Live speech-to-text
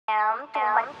I'm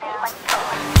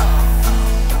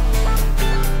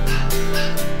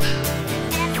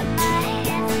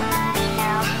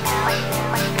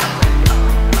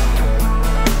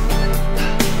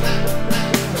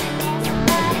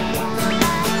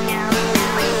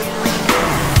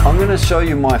going to show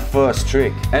you my first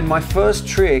trick, and my first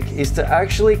trick is to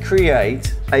actually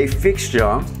create a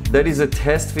fixture that is a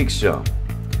test fixture.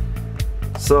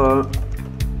 So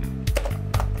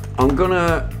I'm going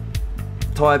to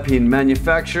type in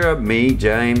manufacturer, me,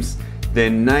 James,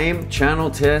 then name,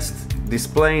 channel test,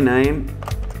 display name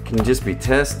can just be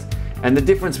test, and the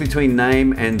difference between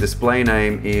name and display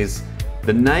name is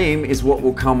the name is what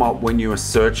will come up when you are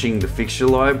searching the fixture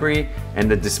library, and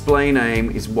the display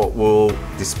name is what will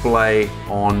display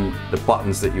on the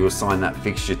buttons that you assign that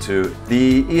fixture to.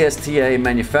 The ESTA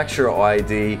manufacturer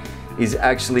ID is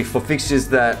actually for fixtures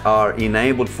that are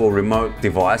enabled for remote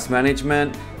device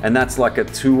management, and that's like a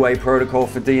two-way protocol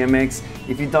for DMX.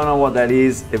 If you don't know what that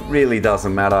is, it really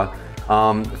doesn't matter.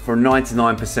 For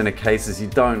 99% of cases, you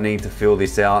don't need to fill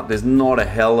this out. There's not a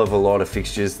hell of a lot of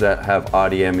fixtures that have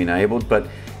RDM enabled, but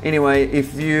anyway,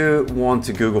 if you want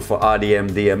to Google for RDM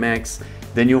DMX,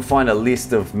 then you'll find a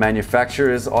list of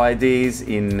manufacturers' IDs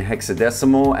in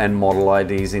hexadecimal and model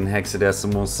IDs in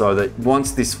hexadecimal, so that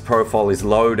once this profile is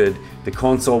loaded, the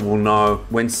console will know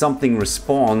when something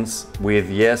responds with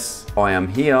yes, I am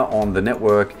here on the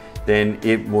network, then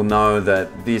it will know that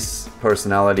this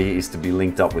personality is to be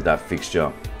linked up with that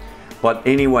fixture. But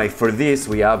anyway, for this,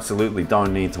 we absolutely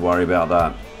don't need to worry about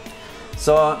that.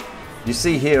 So you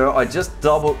see here, I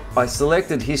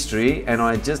selected history and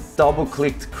I just double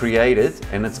clicked created,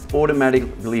 and it's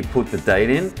automatically put the date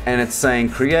in, and it's saying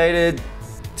created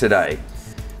today.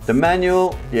 The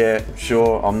manual, yeah,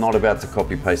 sure, I'm not about to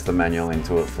copy paste the manual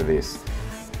into it for this.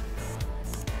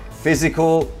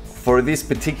 Physical, for this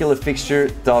particular fixture,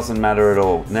 doesn't matter at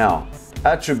all. Now,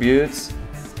 attributes,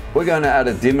 we're going to add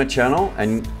a dimmer channel,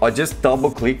 and I just double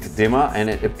clicked dimmer and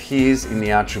it appears in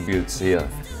the attributes here.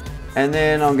 And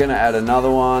then I'm going to add another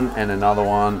one and another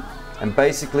one. And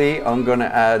basically I'm going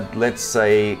to add, let's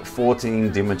say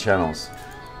 14 dimmer channels.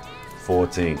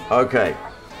 14. Okay.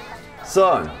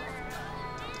 So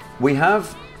we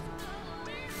have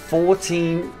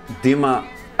 14 dimmer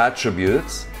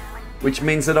attributes, which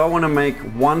means that I want to make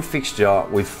one fixture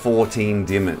with 14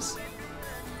 dimmers.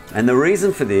 And the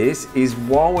reason for this is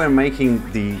while we're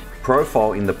making the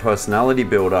profile in the personality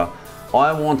builder,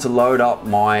 I want to load up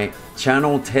my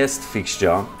channel test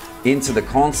fixture into the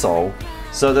console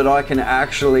so that I can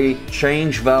actually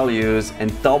change values and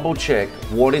double check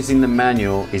what is in the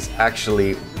manual is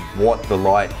actually what the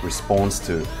light responds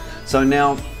to. So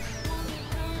now,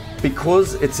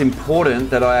 because it's important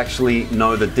that I actually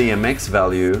know the DMX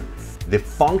value, the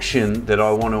function that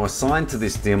I want to assign to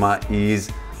this dimmer is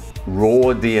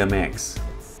raw DMX.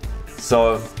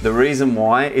 So the reason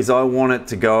why is I want it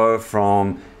to go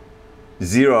from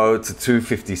 0 to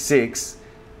 256,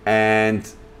 and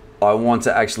I want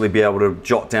to actually be able to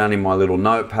jot down in my little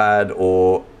notepad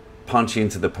or punch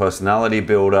into the personality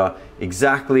builder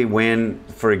exactly when,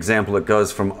 for example, it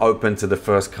goes from open to the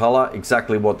first color,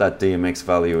 exactly what that DMX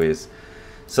value is.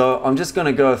 So I'm just going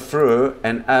to go through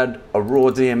and add a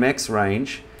raw DMX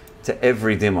range to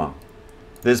every dimmer.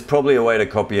 There's probably a way to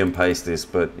copy and paste this,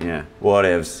 but yeah,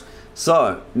 whatevs.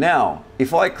 So now,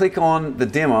 if I click on the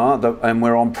dimmer, and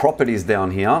we're on properties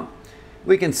down here,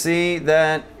 we can see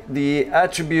that the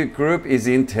attribute group is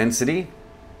intensity,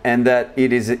 and that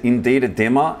it is indeed a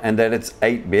dimmer, and that it's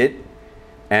 8-bit.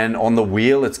 And on the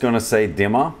wheel, it's going to say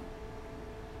dimmer.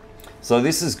 So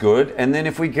this is good. And then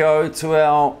if we go to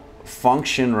our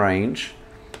function range,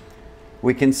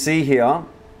 we can see here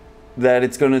that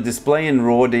it's going to display in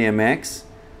raw DMX,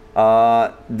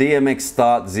 DMX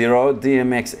start 0,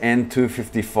 DMX end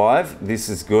 255, this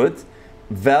is good.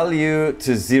 Value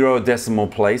to 0 decimal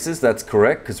places, that's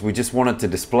correct, because we just want it to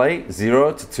display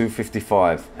 0 to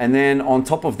 255. And then on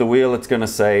top of the wheel, it's going to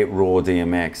say raw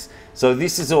DMX. So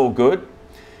this is all good.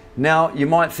 Now you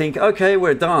might think, okay,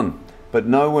 we're done. But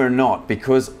no, we're not,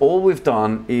 because all we've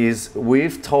done is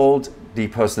we've told the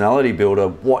personality builder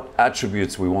what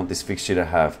attributes we want this fixture to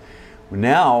have.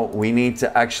 Now we need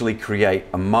to actually create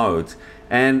a mode.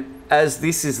 And as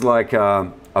this is like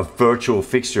a virtual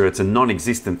fixture, it's a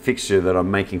non-existent fixture that I'm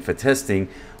making for testing,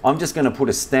 I'm just going to put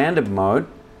a standard mode.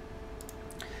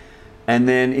 And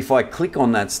then if I click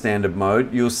on that standard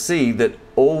mode, you'll see that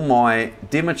all my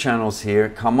dimmer channels here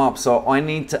come up. So I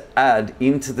need to add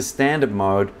into the standard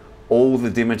mode all the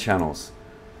dimmer channels.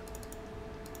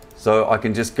 So I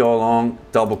can just go along,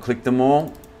 double click them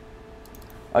all.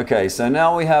 Okay, so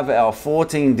now we have our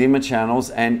 14 dimmer channels,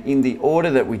 and in the order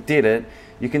that we did it,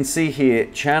 you can see here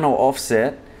channel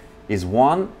offset is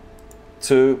 1,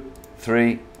 2,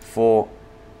 3, 4,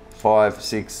 5,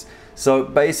 6. So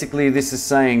basically this is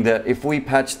saying that if we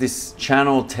patch this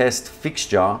channel test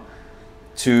fixture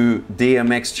to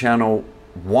DMX channel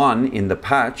 1 in the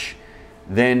patch,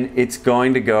 then it's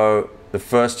going to go, the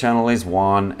first channel is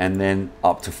 1 and then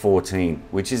up to 14,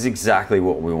 which is exactly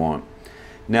what we want.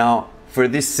 Now for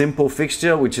this simple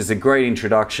fixture, which is a great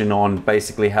introduction on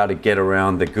basically how to get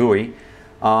around the GUI,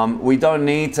 we don't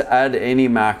need to add any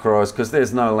macros because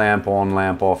there's no lamp on,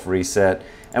 lamp off reset,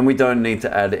 and we don't need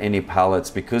to add any palettes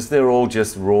because they're all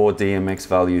just raw DMX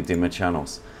value dimmer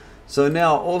channels. So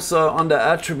now also under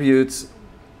attributes,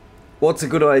 what's a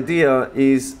good idea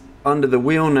is under the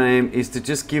wheel name is to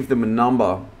just give them a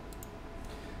number.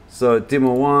 So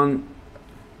dimmer 1,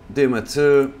 dimmer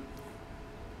 2,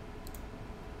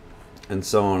 and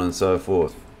so on and so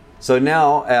forth. So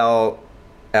now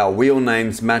our wheel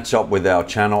names match up with our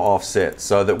channel offset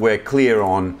so that we're clear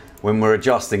on when we're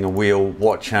adjusting a wheel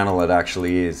what channel it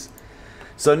actually is.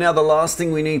 So now the last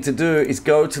thing we need to do is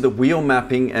go to the wheel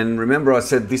mapping, and remember I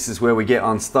said this is where we get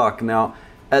unstuck. Now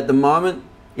at the moment,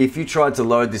 if you tried to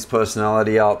load this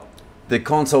personality up, the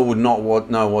console would not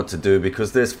know what to do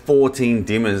because there's 14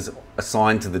 dimmers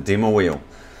assigned to the dimmer wheel.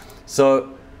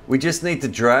 So we just need to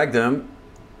drag them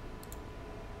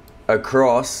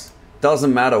across,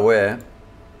 doesn't matter where.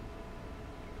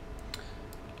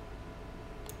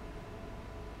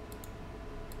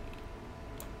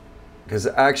 Because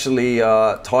actually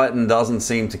Titan doesn't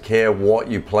seem to care what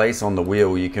you place on the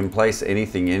wheel. You can place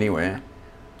anything anywhere.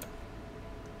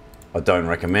 I don't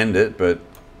recommend it, but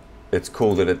it's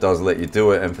cool that it does let you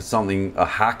do it, and for something, a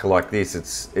hack like this,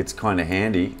 it's kind of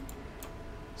handy.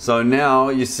 So now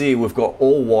you see we've got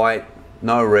all white,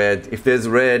 no red. If there's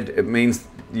red, it means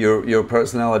your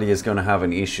personality is going to have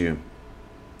an issue.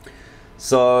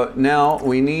 So now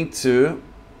we need to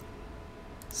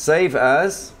save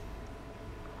as,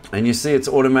 and you see it's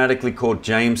automatically called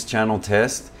James channel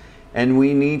test, and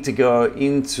we need to go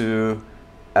into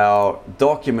our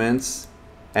documents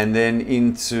and then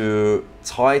into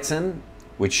Titan,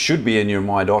 which should be in your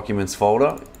My Documents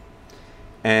folder,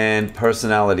 and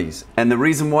personalities. And the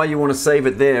reason why you want to save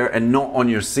it there and not on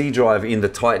your C drive in the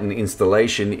Titan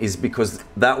installation is because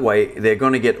that way they're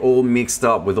going to get all mixed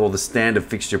up with all the standard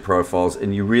fixture profiles,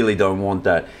 and you really don't want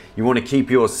that. You want to keep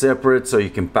yours separate so you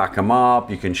can back them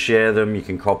up, you can share them, you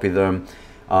can copy them.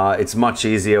 It's much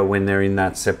easier when they're in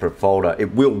that separate folder.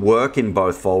 It will work in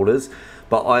both folders,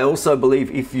 but I also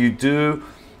believe if you do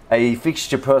a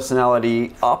fixture personality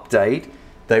update,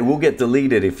 they will get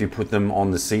deleted if you put them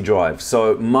on the C drive.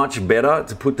 So much better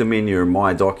to put them in your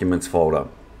My Documents folder.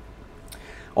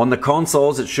 On the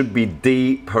consoles, it should be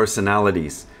D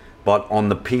personalities, but on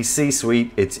the PC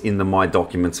suite, it's in the My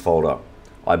Documents folder.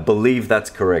 I believe that's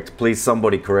correct. Please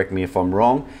somebody correct me if I'm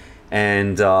wrong,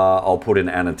 and I'll put an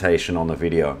annotation on the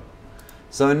video.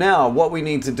 So now what we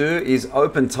need to do is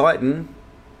open Titan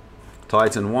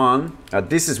 1.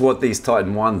 This is what these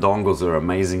Titan 1 dongles are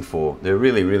amazing for. They're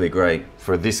really, really great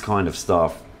for this kind of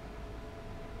stuff.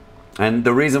 And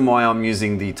the reason why I'm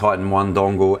using the Titan 1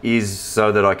 dongle is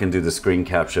so that I can do the screen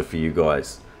capture for you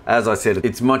guys. As I said,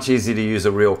 it's much easier to use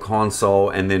a real console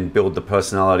and then build the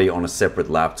personality on a separate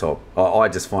laptop. I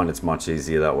just find it's much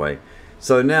easier that way.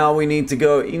 So now we need to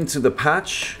go into the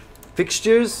patch,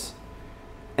 fixtures.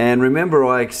 And remember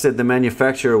I said the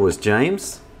manufacturer was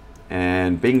James.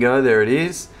 And bingo, there it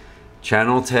is,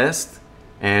 channel test,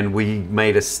 and we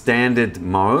made a standard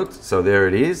mode, so there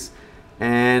it is,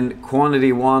 and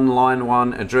quantity 1, line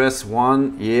 1, address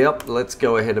 1, yep, let's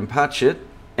go ahead and patch it.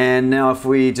 And now if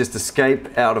we just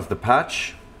escape out of the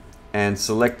patch and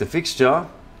select the fixture,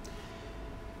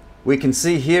 we can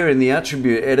see here in the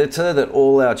attribute editor that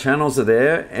all our channels are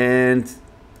there, and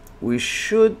we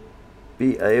should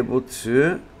be able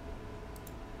to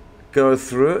go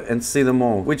through and see them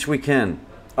all, which we can.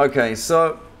 Okay,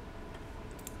 so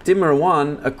dimmer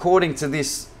 1, according to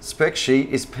this spec sheet,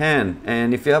 is pan,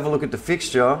 and if you have a look at the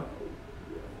fixture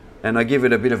and I give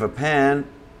it a bit of a pan,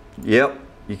 yep,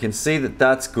 you can see that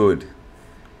that's good.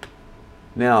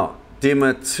 Now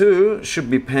dimmer 2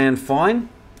 should be pan fine.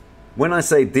 When I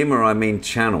say dimmer, I mean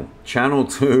channel. Channel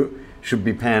 2 should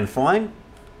be pan fine,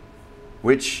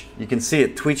 which you can see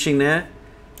it twitching there.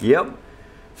 Yep.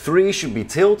 3 should be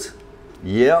tilt.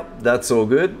 Yep, that's all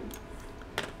good.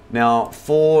 Now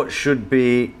 4 should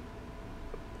be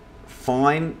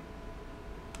fine.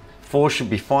 4 should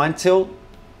be fine tilt.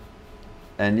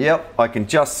 And yep, I can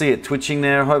just see it twitching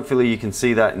there. Hopefully you can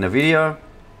see that in the video.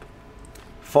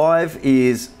 5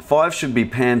 should be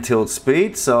pan tilt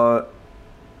speed. So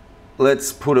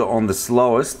let's put it on the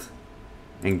slowest.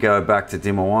 and go back to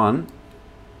dimmer 1,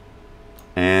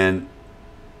 and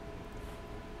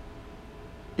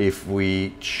if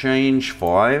we change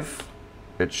 5,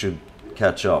 it should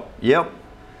catch up. Yep.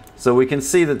 So we can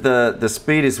see that the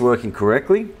speed is working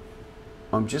correctly.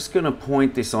 I'm just going to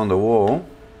point this on the wall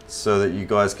so that you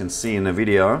guys can see in the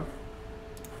video.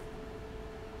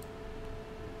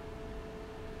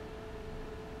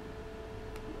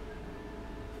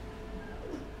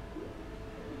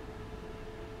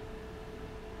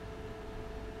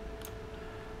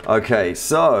 Okay,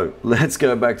 so let's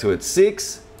go back to it.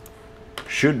 6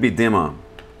 should be dimmer,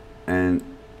 and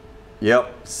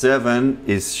yep, 7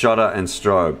 is shutter and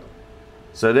strobe.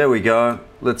 So there we go.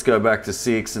 Let's go back to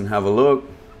 6 and have a look.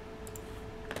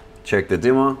 Check the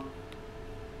dimmer.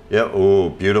 Yep, oh,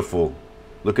 beautiful.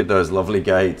 Look at those lovely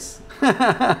gates.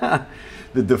 The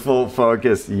default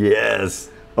focus, yes.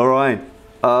 All right,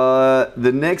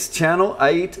 the next channel,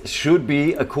 8, should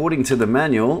be, according to the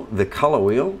manual, the color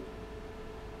wheel,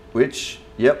 which,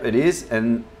 yep, it is.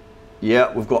 And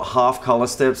yeah, we've got half color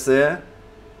steps there.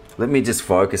 Let me just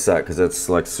focus that because that's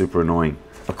like super annoying.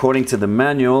 According to the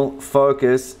manual,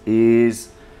 focus is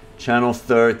channel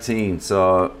 13.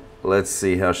 So let's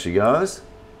see how she goes.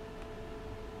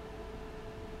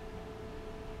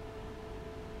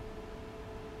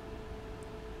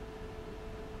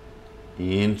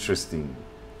 Interesting.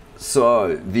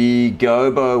 So the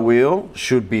gobo wheel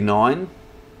should be 9.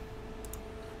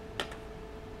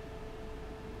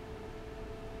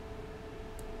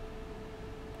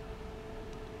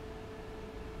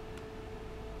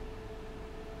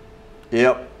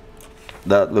 Yep,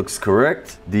 that looks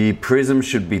correct. The prism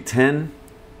should be 10.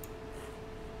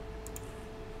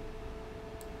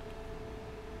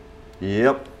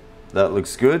 Yep, that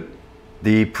looks good.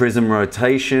 The prism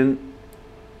rotation,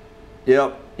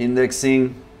 yep,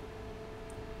 indexing,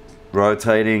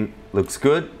 rotating, looks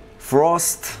good.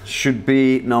 Frost should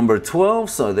be number 12,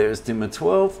 so there's dimmer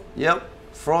 12. Yep,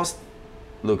 frost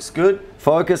looks good.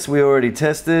 Focus we already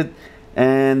tested,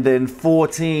 and then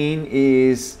 14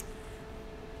 is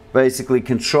basically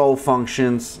control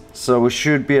functions, so we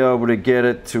should be able to get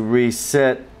it to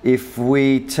reset. If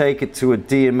we take it to a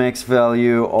DMX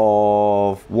value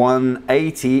of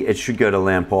 180, it should go to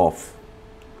lamp off.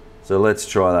 So let's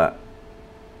try that.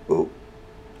 Ooh.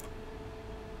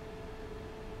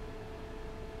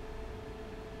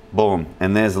 Boom,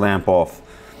 and there's lamp off.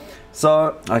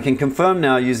 So I can confirm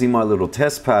now using my little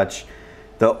test patch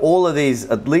that all of these,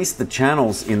 at least the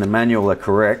channels in the manual, are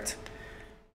correct.